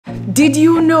Did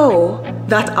you know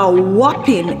that a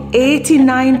whopping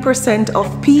 89%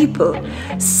 of people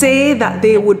say that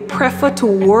they would prefer to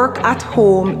work at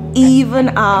home even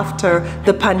after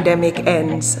the pandemic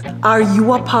ends? Are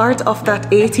you a part of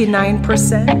that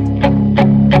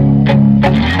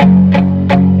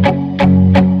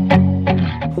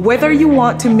 89%? Whether you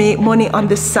want to make money on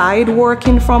the side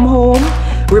working from home,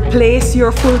 replace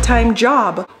your full-time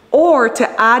job, or to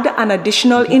add an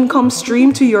additional income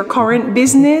stream to your current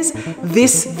business,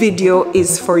 this video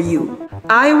is for you.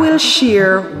 I will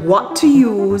share what to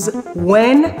use,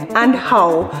 when, and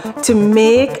how to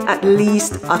make at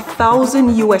least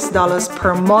 $1,000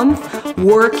 per month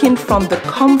working from the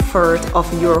comfort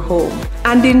of your home.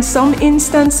 And in some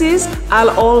instances,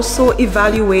 I'll also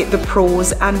evaluate the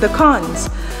pros and the cons.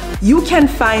 You can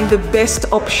find the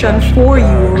best option for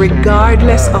you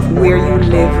regardless of where you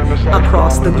live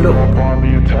across the globe.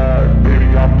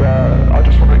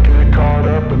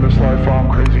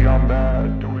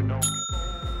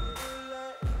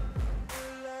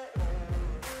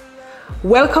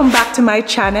 Welcome back to my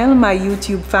channel, my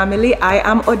YouTube family. I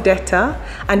am Odetta,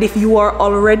 and if you are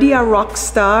already a rock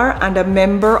star and a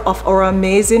member of our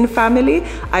amazing family,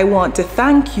 I want to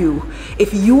thank you.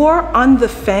 If you are on the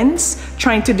fence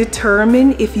trying to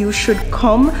determine if you should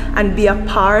come and be a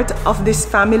part of this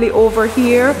family over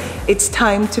here, it's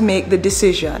time to make the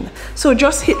decision. So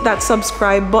just hit that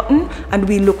subscribe button and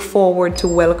we look forward to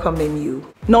welcoming you.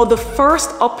 Now, the first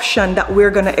option that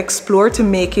we're going to explore to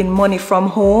making money from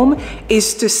home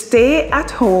is to stay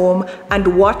at home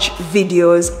and watch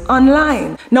videos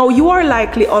online. Now, you are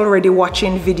likely already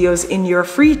watching videos in your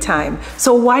free time,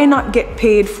 so why not get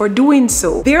paid for doing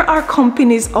so? There are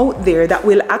companies out there that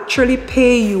will actually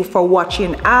pay you for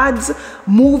watching ads,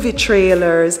 movie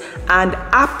trailers, and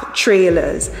app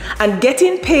trailers. And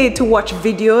getting paid to watch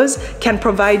videos can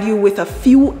provide you with a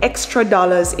few extra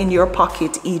dollars in your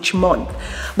pocket each month.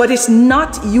 But it's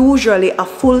not usually a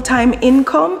full-time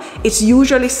income. It's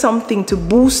usually something to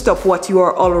boost up what you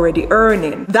are already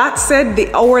earning. That said,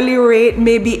 the hourly rate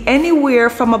may be anywhere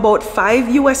from about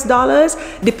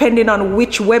 $5 depending on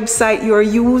which website you're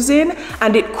using,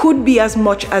 and it could be as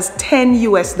much as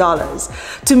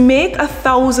 $10. To make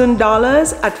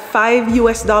 $1,000 at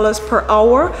 $5 per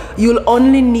hour, you'll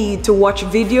only need to watch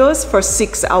videos for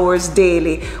 6 hours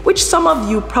daily, which some of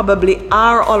you probably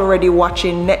are already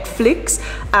watching Netflix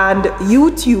and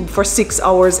YouTube for 6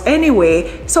 hours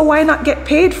anyway, so why not get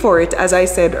paid for it, as I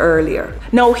said earlier.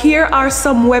 Now, here are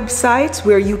some websites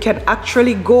where you can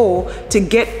actually go to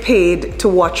get paid to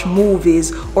watch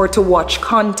movies or to watch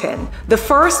content. The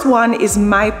first one is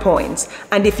MyPoints,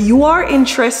 and if you are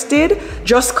interested,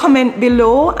 just comment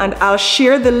below and I'll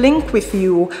share the link with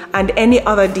you and any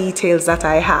other details that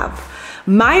I have.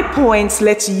 MyPoints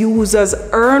lets users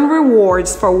earn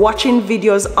rewards for watching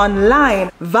videos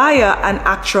online via an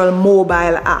actual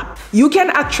mobile app. You can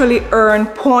actually earn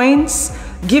points,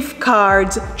 gift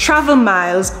cards, travel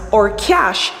miles, or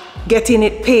cash, getting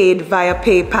it paid via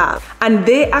PayPal. And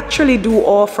they actually do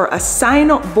offer a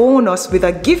sign-up bonus with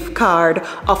a gift card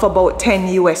of about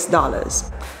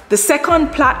 $10. The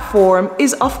second platform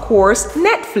is, of course,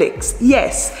 Netflix.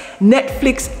 Yes,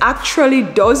 Netflix actually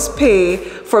does pay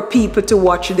for people to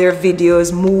watch their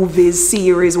videos, movies,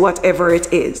 series, whatever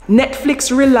it is.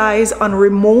 Netflix relies on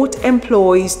remote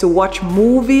employees to watch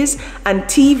movies and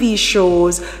TV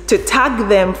shows to tag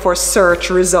them for search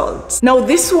results. Now,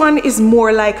 this one is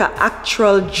more like an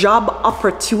actual job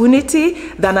opportunity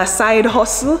than a side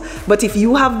hustle, but if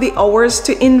you have the hours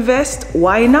to invest,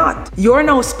 why not? You're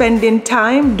now spending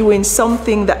time doing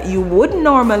something that you would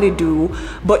normally do,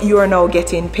 but you are now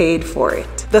getting paid for it.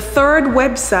 The third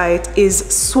website is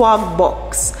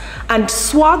Swagbucks, and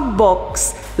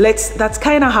Swagbucks that's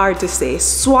kind of hard to say.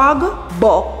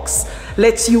 Swagbucks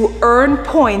lets you earn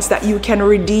points that you can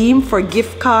redeem for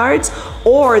gift cards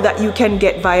or that you can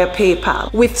get via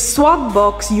PayPal. With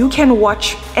Swagbucks, you can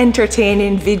watch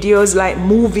entertaining videos like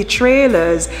movie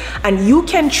trailers, and you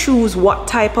can choose what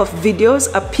type of videos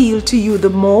appeal to you the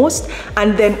most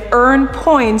and then earn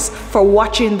points for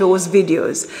watching those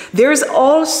videos. There's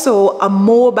also a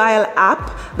mobile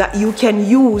app that you can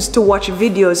use to watch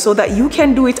videos so that you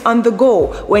can do it on the go.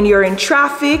 When you're in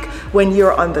traffic, when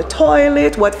you're on the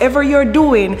toilet, whatever you're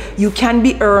doing, you can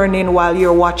be earning while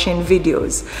you're watching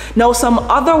videos. Now, some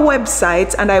other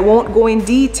websites, and I won't go in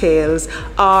details,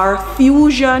 are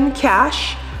Fusion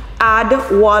Cash, Ad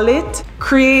Wallet,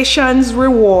 Creations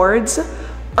Rewards,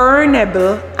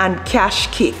 Earnable, and Cash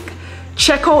Kick.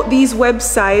 Check out these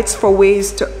websites for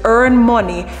ways to earn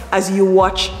money as you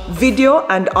watch video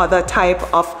and other type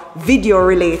of video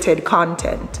related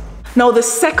content. Now, the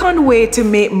second way to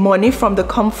make money from the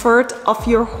comfort of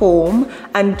your home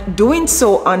and doing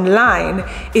so online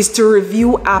is to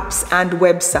review apps and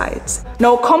websites.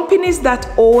 Now, companies that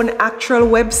own actual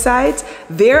websites,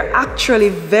 they're actually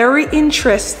very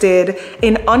interested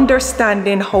in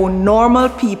understanding how normal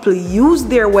people use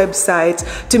their websites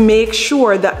to make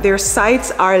sure that their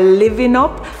sites are living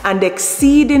up and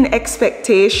exceeding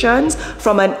expectations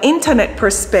from an internet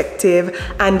perspective,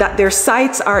 and that their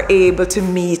sites are able to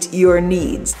meet your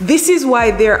needs. This is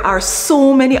why there are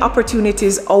so many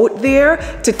opportunities out there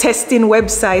to testing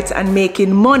websites and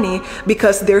making money,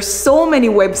 because there's so many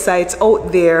websites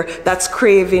out there that's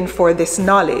craving for this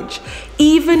knowledge.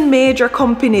 Even major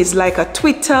companies like a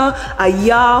Twitter, a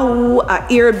Yahoo, a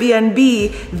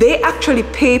Airbnb, they actually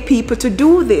pay people to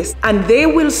do this, and they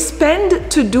will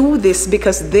spend to do this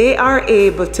because they are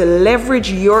able to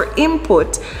leverage your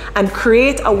input and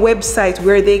create a website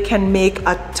where they can make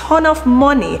a ton of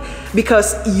money,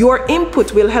 because your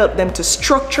input will help them to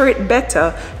structure it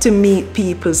better to meet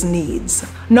people's needs.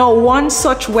 Now, one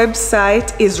such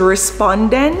website is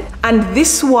Respondent, and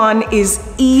this one is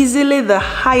easily the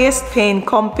highest paying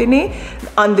company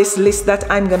on this list that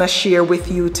I'm gonna share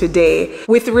with you today.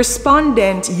 With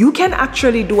Respondent, you can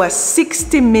actually do a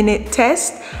 60-minute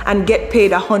test and get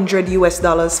paid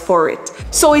 $100 for it.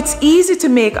 So it's easy to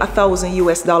make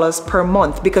 $1,000 per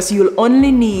month, because you'll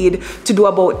only need to do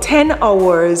about 10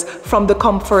 hours from the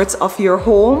comforts of your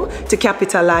home to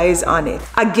capitalize on it.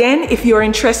 Again, if you're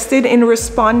interested in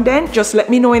Respondent, just let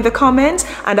me know in the comments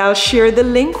and I'll share the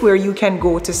link where you can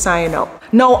go to sign up.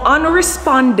 Now, on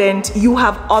Respondent, you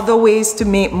have other ways to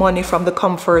make money from the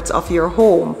comforts of your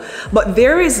home. But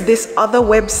there is this other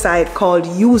website called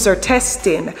User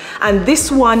Testing, and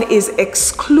this one is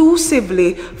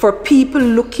exclusively for people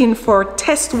looking for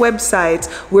test websites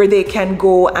where they can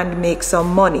go and make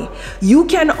some money. You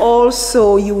can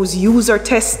also use User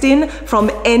Testing from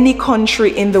any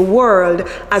country in the world,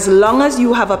 as long as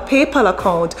you have a PayPal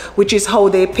account, which is how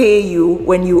they pay you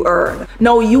when you earn.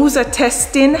 Now, User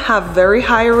Testing have very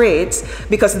high rates,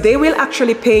 because they will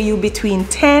actually pay you between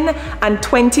 $10 and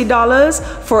 $20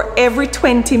 for every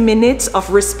 20 minutes of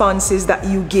responses that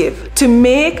you give. To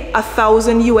make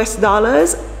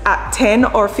 $1,000 at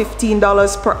 $10 or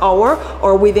 $15 per hour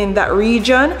or within that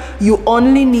region, you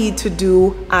only need to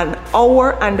do an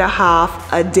hour and a half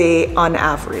a day on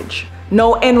average.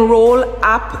 Now,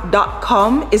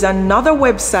 enrollapp.com is another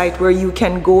website where you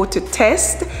can go to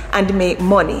test and make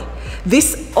money.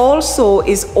 This also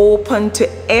is open to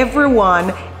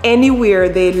everyone anywhere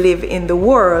they live in the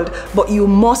world, but you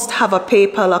must have a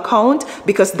PayPal account,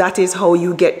 because that is how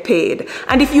you get paid.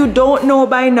 And if you don't know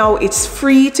by now, it's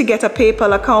free to get a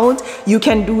PayPal account. You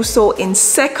can do so in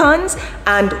seconds,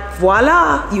 and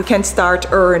voila, you can start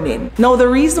earning. Now, the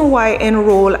reason why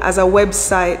Enroll as a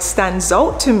website stands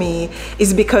out to me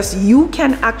is because you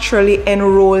can actually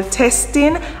enroll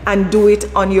testing and do it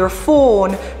on your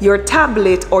phone, your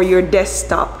tablet, or your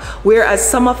desktop, whereas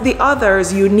some of the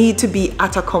others you need to be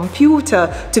at a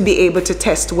computer to be able to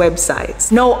test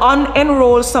websites. Now, on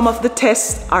Enroll, some of the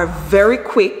tests are very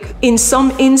quick. In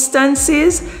some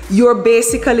instances, you're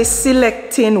basically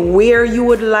selecting where you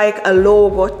would like a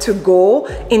logo to go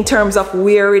in terms of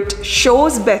where it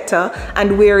shows better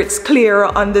and where it's clearer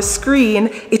on the screen.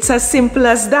 It's as simple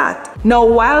as that. Now,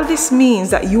 while this means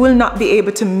that you will not be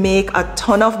able to make a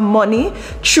ton of money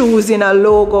choosing a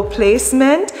logo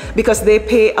placement, because they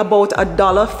pay about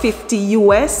 $1.50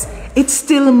 US, it's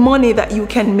still money that you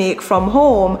can make from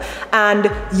home, and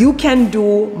you can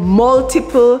do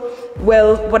multiple,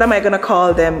 well, what am I gonna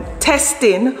call them?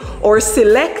 Testing or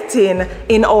selecting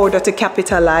in order to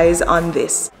capitalize on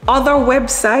this. Other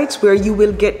websites where you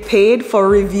will get paid for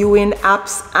reviewing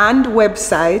apps and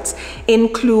websites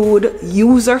include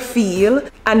Userfeel,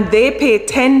 and they pay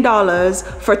 $10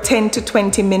 for 10 to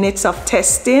 20 minutes of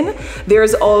testing.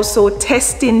 There's also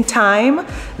Testing Time,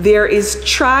 there is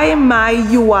Try My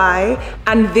UI,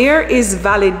 and there is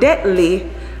Validately,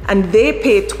 and they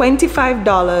pay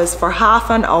 $25 for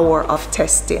half an hour of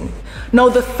testing. Now,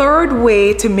 the third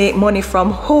way to make money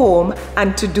from home,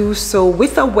 and to do so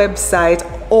with a website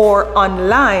or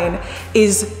online,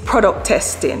 is product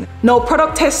testing. Now,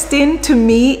 product testing to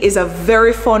me is a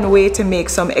very fun way to make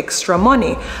some extra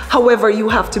money. However, you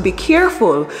have to be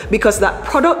careful, because that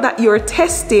product that you're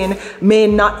testing may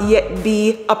not yet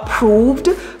be approved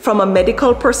from a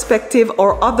medical perspective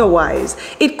or otherwise.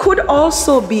 It could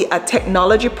also be a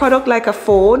technology product like a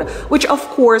phone, which of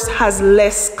course has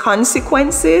less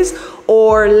consequences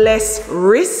or less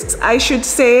risks, I should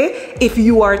say, if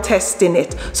you are testing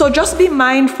it. So just be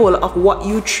mindful of what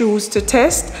you choose to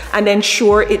test and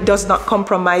ensure it does not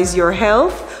compromise your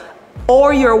health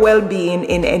or your well-being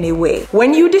in any way.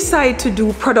 When you decide to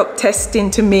do product testing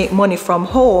to make money from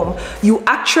home, you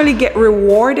actually get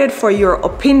rewarded for your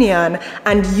opinion,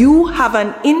 and you have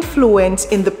an influence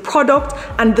in the product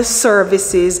and the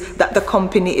services that the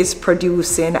company is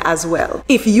producing as well.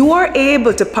 If you are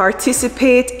able to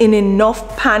participate in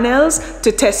enough panels to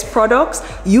test products,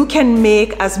 you can make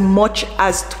as much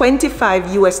as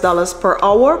 $25 per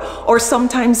hour, or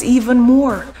sometimes even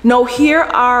more. Now, here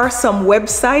are some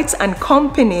websites and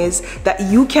companies that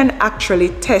you can actually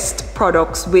test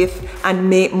products with and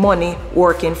make money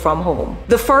working from home.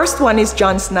 The first one is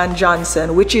Johnson &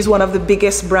 Johnson, which is one of the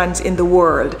biggest brands in the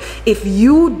world. If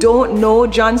you don't know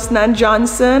Johnson &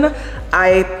 Johnson, I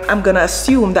am gonna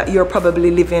assume that you're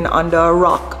probably living under a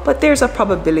rock, but there's a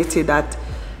probability that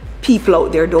people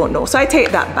out there don't know. So I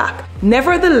take that back.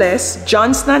 Nevertheless,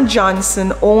 Johnson &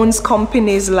 Johnson owns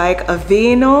companies like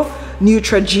Aveeno,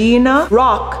 Neutrogena,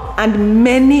 Rock, and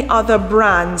many other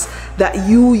brands that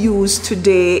you use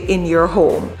today in your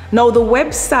home. Now, the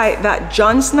website that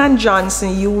Johnson &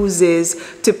 Johnson uses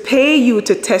to pay you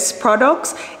to test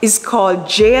products is called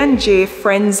J&J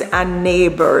Friends and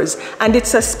Neighbors, and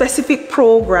it's a specific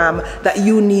program that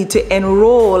you need to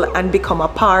enroll and become a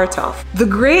part of. The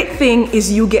great thing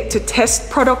is you get to test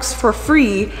products for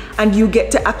free, and you get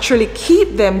to actually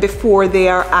keep them before they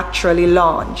are actually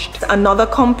launched. Another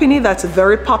company that's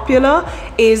very popular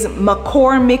is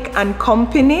McCormick &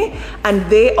 Company, and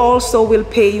they also will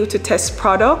pay you to test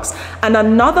products. And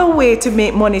another way to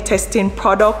make money testing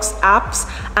products, apps,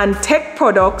 and tech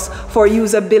products for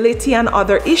usability and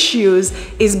other issues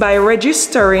is by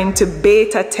registering to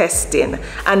beta testing.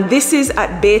 And this is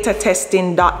at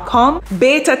betatesting.com.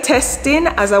 Beta testing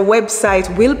as a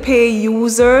website will pay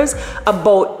users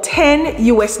about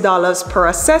 $10 per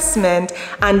assessment,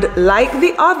 and like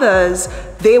the others,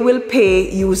 they will pay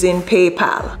using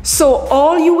PayPal. So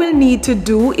all you will need to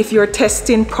do if you're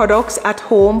testing products at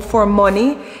home for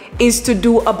money is to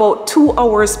do about 2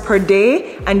 hours per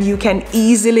day, and you can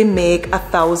easily make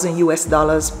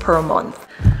 $1,000 per month.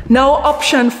 Now,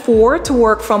 option 4 to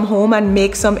work from home and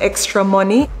make some extra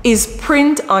money is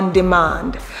print on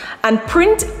demand. And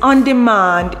print on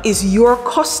demand is your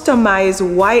customized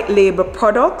white label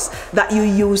products that you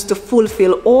use to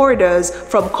fulfill orders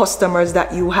from customers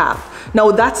that you have.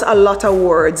 Now, that's a lot of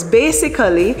words.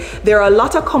 Basically, there are a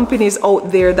lot of companies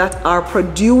out there that are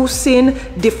producing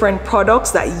different products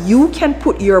that you can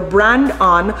put your brand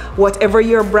on, whatever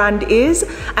your brand is,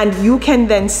 and you can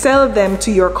then sell them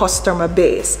to your customer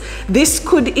base. This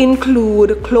could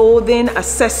include clothing,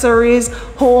 accessories,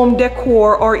 home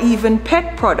decor, or even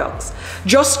pet products.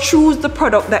 Just choose the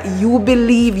product that you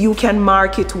believe you can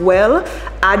market well,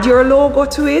 add your logo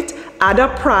to it, add a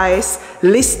price,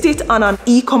 list it on an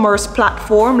e-commerce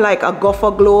platform like a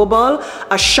Gopher Global,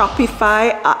 a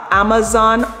Shopify, a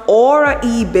Amazon, or a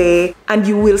eBay, and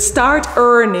you will start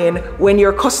earning when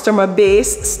your customer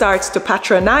base starts to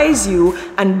patronize you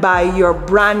and buy your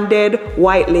branded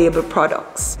white label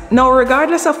products. Now,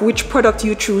 regardless of which product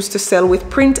you choose to sell with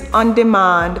print on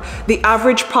demand, the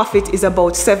average profit is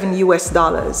about $7.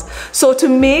 So to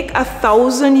make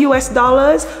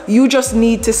 $1,000, you just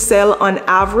need to sell on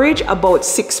average about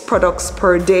 6 products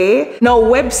per day. Now,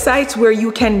 websites where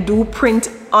you can do print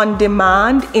on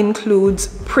demand includes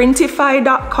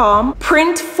Printify.com,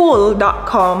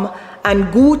 Printful.com,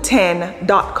 and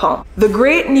Goo10.com. The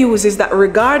great news is that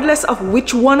regardless of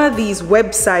which one of these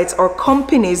websites or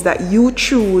companies that you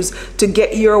choose to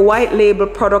get your white label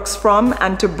products from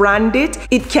and to brand it,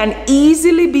 it can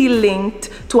easily be linked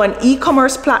to an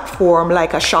e-commerce platform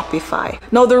like a Shopify.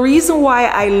 Now, the reason why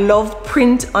I love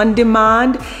print on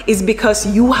demand is because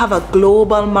you have a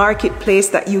global marketplace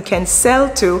that you can sell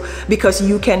to, because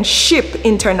you can ship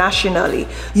internationally.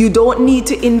 You don't need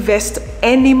to invest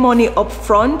any money up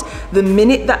front. The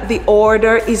minute that the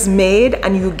order is made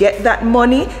and you get that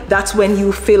money, that's when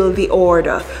you fill the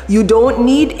order. You don't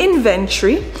need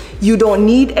inventory. You don't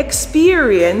need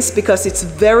experience because it's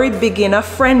very beginner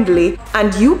friendly,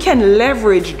 and you can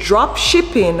leverage drop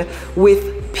shipping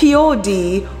with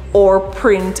POD or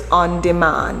print on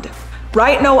demand.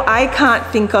 Right now, I can't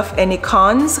think of any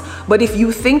cons, but if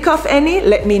you think of any,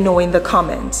 let me know in the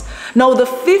comments. Now, the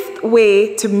 5th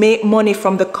way to make money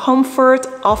from the comfort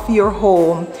of your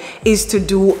home is to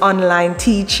do online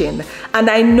teaching. And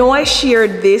I know I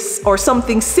shared this or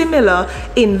something similar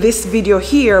in this video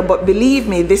here, but believe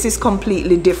me, this is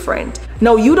completely different.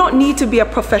 Now, you don't need to be a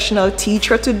professional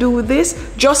teacher to do this,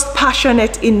 just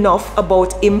passionate enough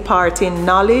about imparting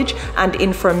knowledge and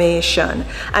information.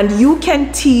 And you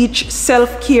can teach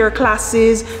self-care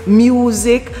classes,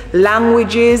 music,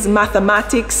 languages,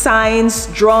 mathematics, science,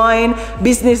 drawing,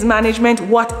 business management,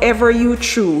 whatever you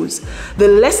choose. The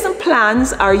lesson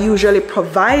plans are usually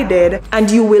provided and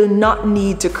you will not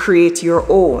need to create your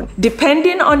own.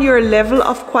 Depending on your level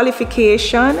of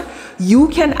qualification, you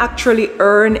can actually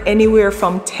earn anywhere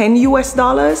from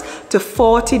 $10 to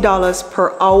 $40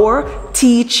 per hour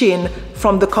teaching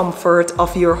from the comfort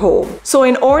of your home. So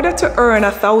in order to earn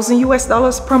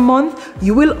 $1,000 per month,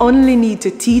 you will only need to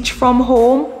teach from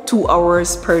home 2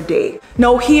 hours per day.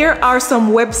 Now, here are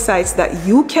some websites that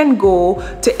you can go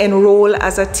to enroll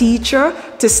as a teacher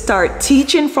to start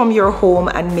teaching from your home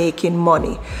and making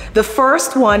money. The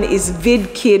first one is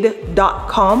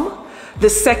vidkid.com. The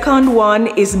second one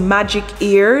is Magic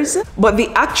Ears, but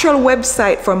the actual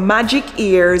website for Magic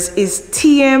Ears is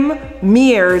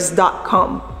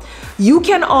tmmears.com. You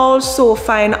can also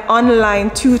find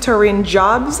online tutoring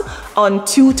jobs on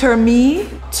TutorMe,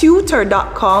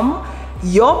 Tutor.com,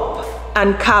 Yup,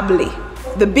 and Kably.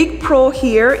 The big pro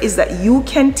here is that you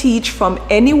can teach from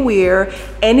anywhere,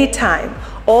 anytime.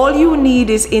 All you need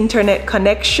is internet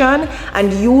connection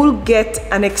and you'll get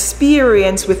an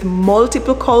experience with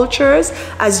multiple cultures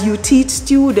as you teach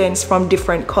students from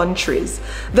different countries.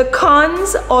 The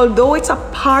cons, although it's a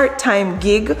part-time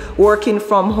gig working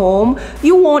from home,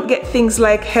 you won't get things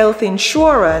like health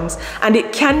insurance, and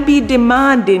it can be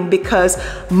demanding because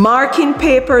marking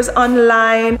papers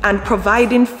online and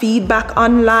providing feedback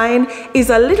online is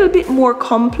a little bit more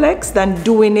complex than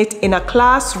doing it in a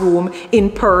classroom in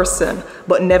person.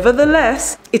 But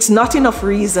nevertheless, it's not enough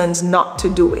reasons not to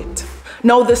do it.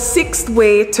 Now, the sixth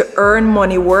way to earn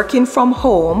money working from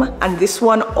home, and this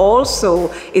one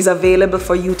also is available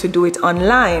for you to do it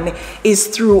online, is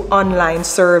through online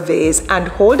surveys. And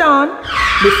hold on,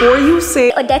 before you say,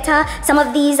 Odetta, some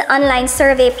of these online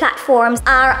survey platforms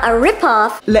are a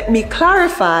ripoff. Let me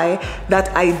clarify that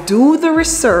I do the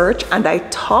research and I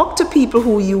talk to people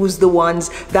who use the ones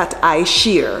that I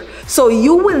share. So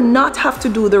you will not have to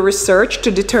do the research to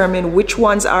determine which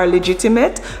ones are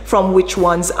legitimate from which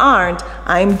ones aren't.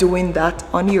 I'm doing that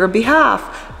on your behalf.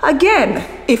 Again,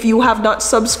 if you have not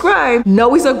subscribed,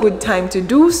 now is a good time to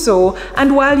do so.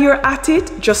 And while you're at it,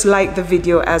 just like the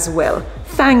video as well.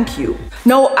 Thank you.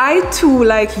 Now, I too,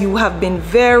 like you, have been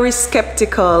very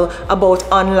skeptical about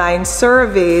online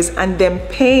surveys and them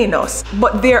paying us.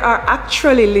 But there are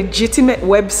actually legitimate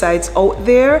websites out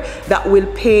there that will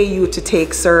pay you to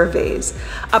take surveys.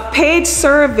 A paid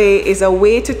survey is a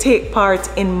way to take part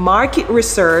in market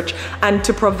research and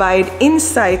to provide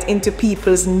insight into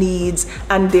people's needs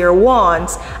and their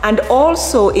wants. And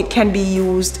also it can be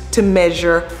used to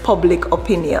measure public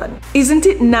opinion. Isn't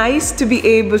it nice to be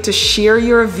able to share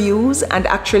your views and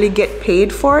actually get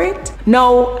paid for it?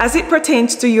 Now, as it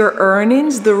pertains to your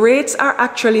earnings, the rates are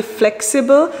actually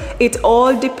flexible. It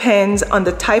all depends on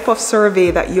the type of survey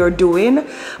that you're doing,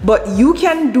 but you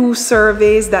can do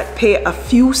surveys that pay a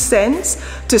few cents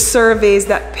to surveys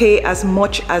that pay as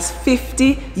much as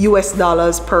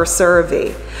 $50 per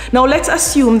survey. Now, let's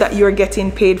assume that you're getting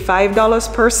paid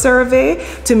 $5 per survey.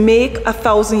 To make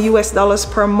 $1,000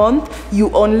 per month,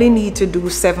 you only need to do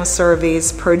 7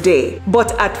 surveys per day.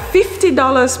 But at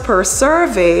 $50 per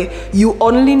survey, you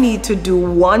only need to do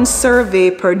 1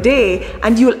 survey per day,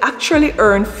 and you'll actually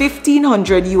earn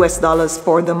 $1,500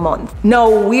 for the month. Now,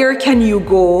 where can you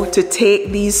go to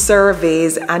take these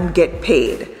surveys and get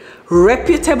paid?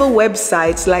 Reputable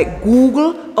websites like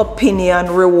Google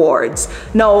Opinion Rewards.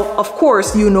 Now, of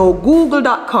course, you know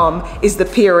Google.com is the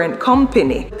parent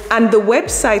company, and the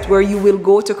website where you will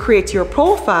go to create your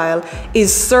profile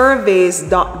is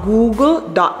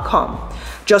surveys.google.com.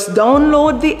 Just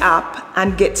download the app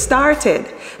and get started.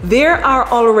 There are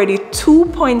already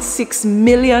 2.6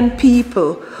 million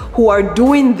people who are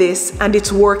doing this, and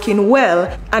it's working well,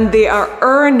 and they are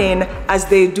earning as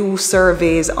they do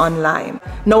surveys online.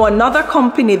 Now, another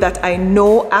company that I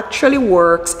know actually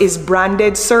works is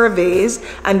Branded Surveys,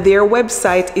 and their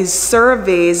website is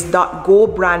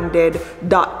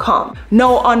surveys.gobranded.com.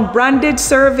 Now, on Branded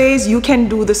Surveys, you can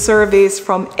do the surveys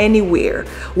from anywhere,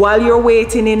 while you're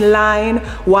waiting in line,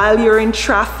 while you're in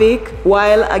traffic,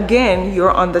 while again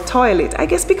you're on the toilet. I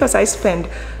guess because I spend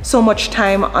so much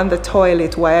time on the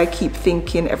toilet, why I keep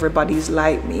thinking everybody's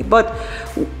like me. But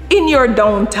in your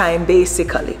downtime,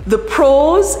 basically. The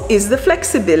pros is the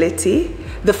flexibility.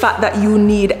 the fact that you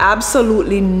need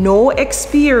absolutely no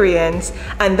experience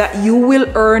and that you will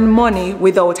earn money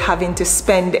without having to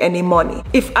spend any money.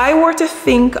 If I were to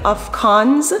think of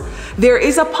cons, there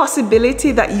is a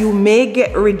possibility that you may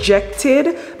get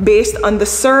rejected based on the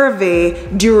survey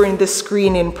during the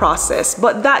screening process,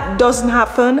 but that doesn't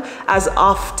happen as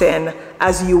often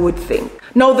as you would think.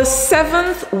 Now, the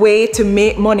seventh way to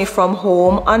make money from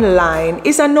home online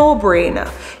is a no-brainer.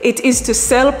 It is to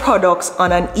sell products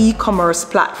on an e-commerce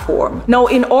platform. Now,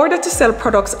 in order to sell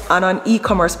products on an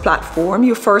e-commerce platform,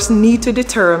 you first need to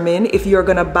determine if you're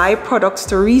gonna buy products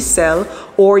to resell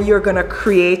or you're gonna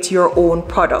create your own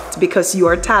product because you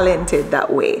are talented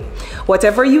that way.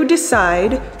 Whatever you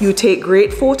decide, you take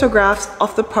great photographs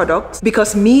of the product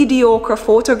because mediocre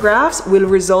photographs will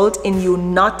result in you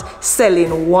not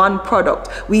selling one product.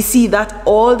 We see that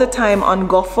all the time on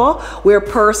Gopher, where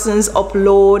persons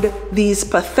upload these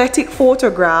pathetic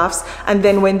photographs and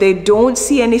then when they don't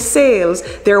see any sales,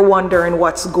 they're wondering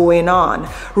what's going on.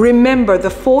 Remember, the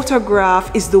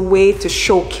photograph is the way to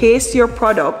showcase your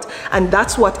product, and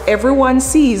that's what everyone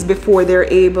sees before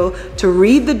they're able to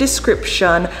read the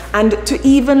description and to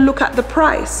even look at the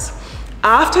price.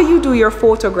 After you do your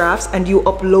photographs and you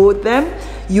upload them,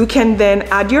 you can then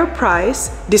add your price,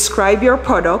 describe your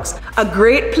products. A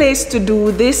great place to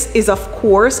do this is, of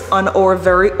course, on our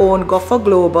very own Gopher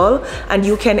Global, and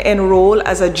you can enroll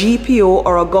as a GPO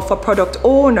or a Gopher product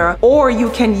owner, or you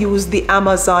can use the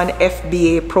Amazon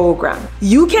FBA program.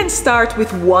 You can start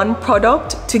with one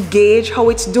product to gauge how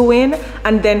it's doing,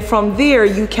 and then from there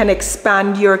you can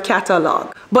expand your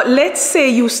catalog. But let's say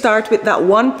you start with that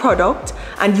one product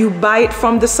and you buy it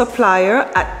from the supplier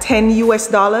at $10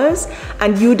 US,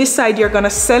 and you decide you're gonna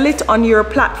sell it on your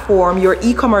platform, your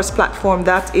e-commerce platform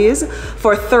that is,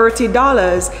 for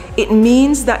 $30. It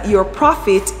means that your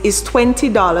profit is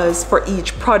 $20 for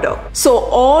each product. So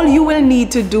all you will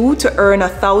need to do to earn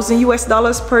 $1,000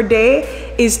 US per day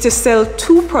is to sell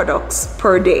 2 products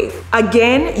per day.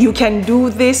 Again, you can do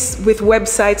this with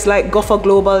websites like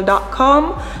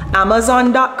gopherglobal.com,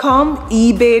 Amazon.com,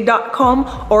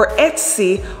 eBay.com, or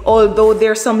Etsy, although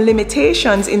there are some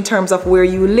limitations in terms of where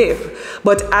you live.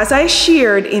 But as I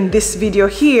shared in this video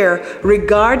here,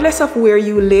 regardless of where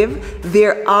you live,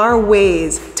 there are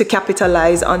ways to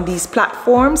capitalize on these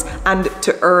platforms and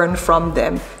to earn from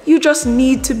them. You just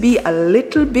need to be a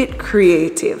little bit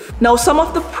creative. Now, some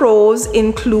of the pros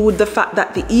include the fact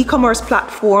that the e-commerce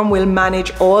platform will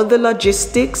manage all the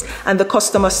logistics and the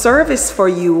customer service for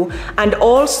you, and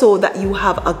also that you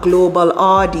have a global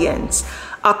audience.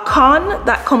 A con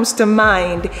that comes to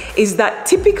mind is that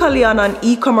typically on an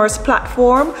e-commerce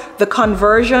platform, the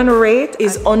conversion rate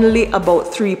is only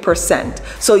about 3%.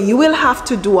 So you will have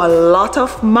to do a lot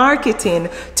of marketing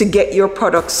to get your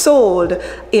product sold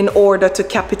in order to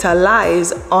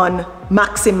capitalize on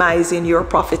maximizing your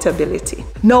profitability.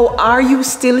 Now, are you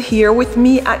still here with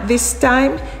me at this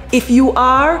time? If you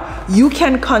are, you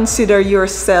can consider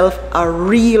yourself a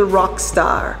real rock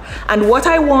star. And what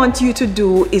I want you to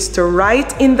do is to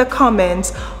write in the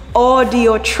comments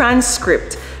audio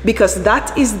transcript, because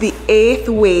that is the 8th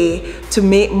way to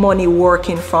make money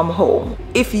working from home.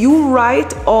 If you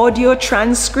write audio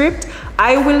transcript,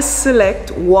 I will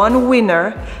select one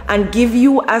winner and give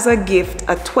you as a gift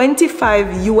a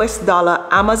 $25 US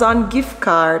Amazon gift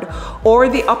card, or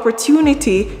the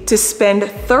opportunity to spend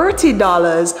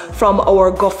 $30 from our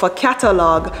Gopher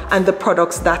catalog and the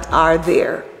products that are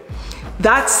there.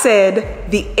 That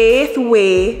said, the 8th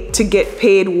way to get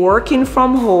paid working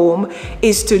from home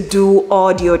is to do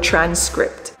audio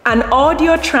transcript. An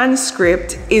audio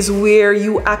transcript is where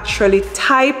you actually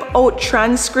type out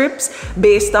transcripts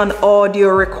based on audio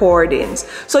recordings.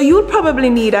 So you'll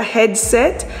probably need a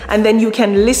headset, and then you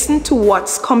can listen to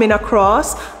what's coming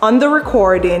across on the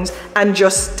recordings and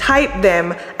just type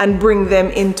them and bring them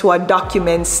into a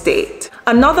document state.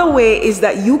 Another way is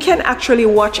that you can actually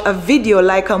watch a video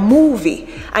like a movie,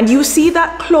 and you see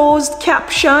that closed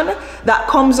caption that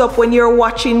comes up when you're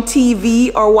watching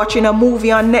TV or watching a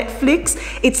movie on Netflix.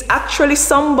 It's actually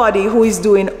somebody who is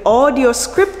doing audio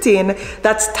scripting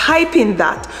that's typing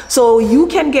that. So you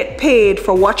can get paid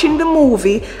for watching the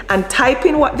movie and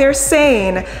typing what they're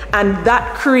saying, and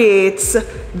that creates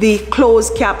the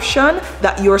closed caption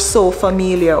that you're so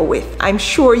familiar with. I'm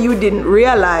sure you didn't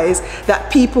realize that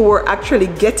people were actually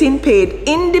getting paid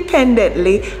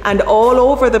independently and all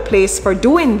over the place for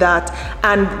doing that,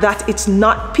 and that it's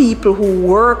not people who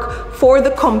work for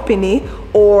the company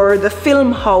or the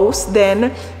film house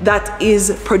then that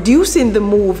is producing the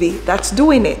movie that's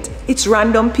doing it. It's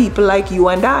random people like you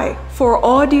and I. For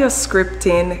audio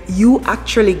scripting, you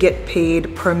actually get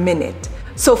paid per minute.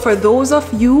 So for those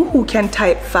of you who can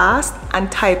type fast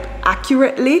and type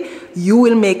accurately, you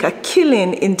will make a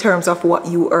killing in terms of what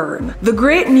you earn. The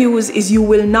great news is you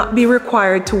will not be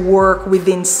required to work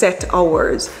within set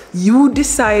hours. You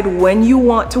decide when you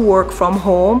want to work from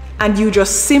home, and you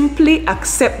just simply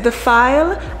accept the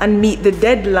file and meet the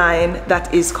deadline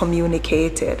that is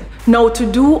communicated. Now, to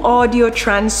do audio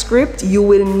transcript, you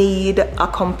will need a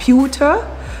computer,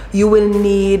 you will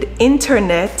need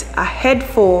internet, a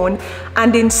headphone,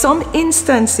 and in some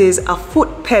instances, a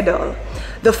foot pedal.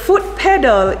 The foot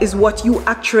pedal is what you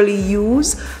actually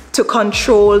use to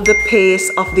control the pace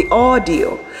of the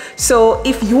audio. So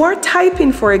if you are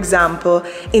typing, for example,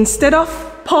 instead of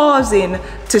pausing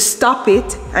to stop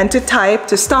it and to type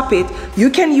to stop it, you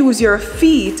can use your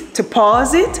feet to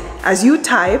pause it as you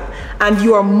type, and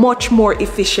you are much more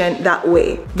efficient that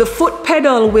way. The foot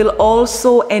pedal will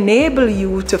also enable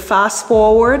you to fast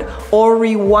forward or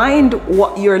rewind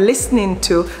what you're listening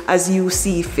to as you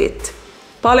see fit.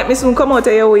 Paul, let me soon come out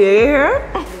of your way here.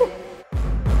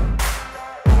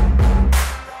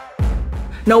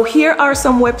 Now, here are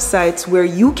some websites where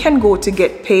you can go to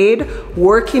get paid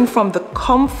working from the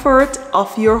comfort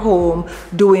of your home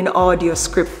doing audio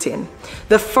scripting.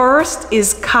 The first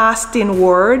is Casting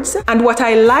Words, and what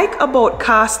I like about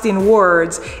Casting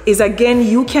Words is, again,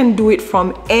 you can do it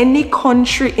from any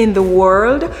country in the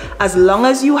world as long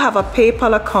as you have a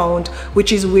PayPal account,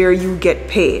 which is where you get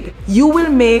paid. You will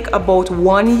make about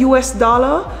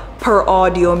 $1 per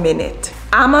audio minute.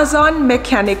 Amazon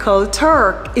Mechanical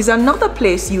Turk is another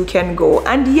place you can go,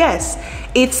 and yes,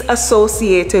 it's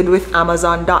associated with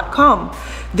Amazon.com.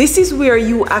 This is where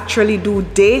you actually do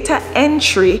data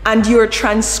entry and you're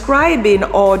transcribing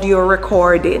audio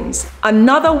recordings.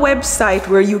 Another website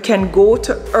where you can go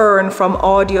to earn from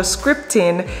audio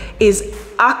scripting is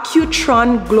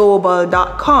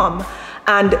AccutronGlobal.com.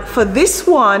 And for this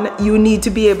one, you need to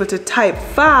be able to type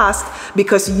fast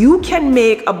because you can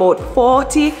make about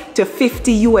 $40 to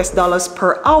 $50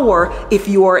 per hour if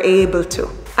you are able to.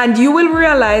 And you will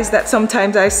realize that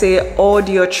sometimes I say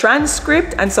audio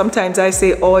transcript and sometimes I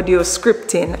say audio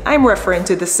scripting. I'm referring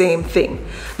to the same thing.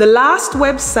 The last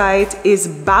website is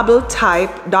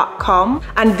babbletype.com,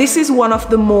 and this is one of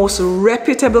the most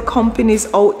reputable companies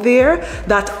out there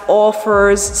that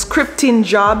offers scripting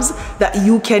jobs that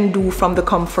you can do from the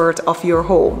comfort of your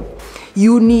home.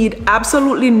 You need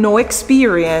absolutely no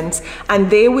experience, and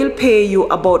they will pay you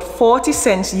about 40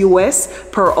 cents US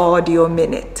per audio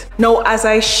minute. Now, as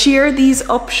I share these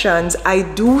options, I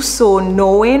do so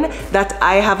knowing that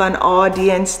I have an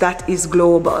audience that is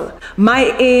global.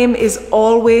 My aim is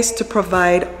always to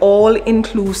provide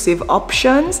all-inclusive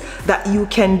options that you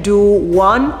can do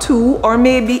 1, 2, or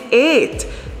maybe 8,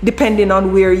 depending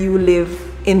on where you live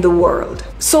in the world.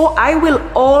 So I will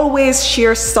always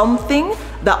share something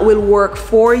that will work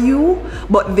for you,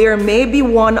 but there may be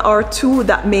 1 or 2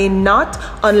 that may not,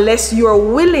 unless you're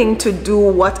willing to do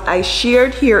what I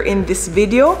shared here in this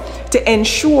video to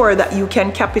ensure that you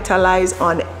can capitalize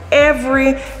on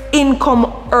every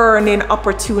income earning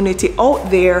opportunity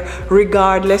out there,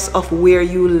 regardless of where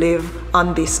you live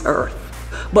on this earth.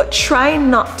 But try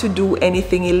not to do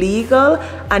anything illegal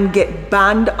and get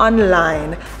banned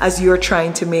online as you're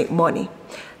trying to make money.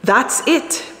 That's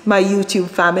it, my YouTube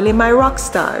family, my rock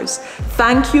stars.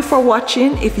 Thank you for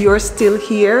watching if you're still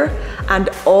here,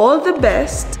 and all the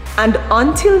best. And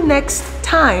until next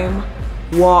time,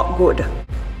 walk good.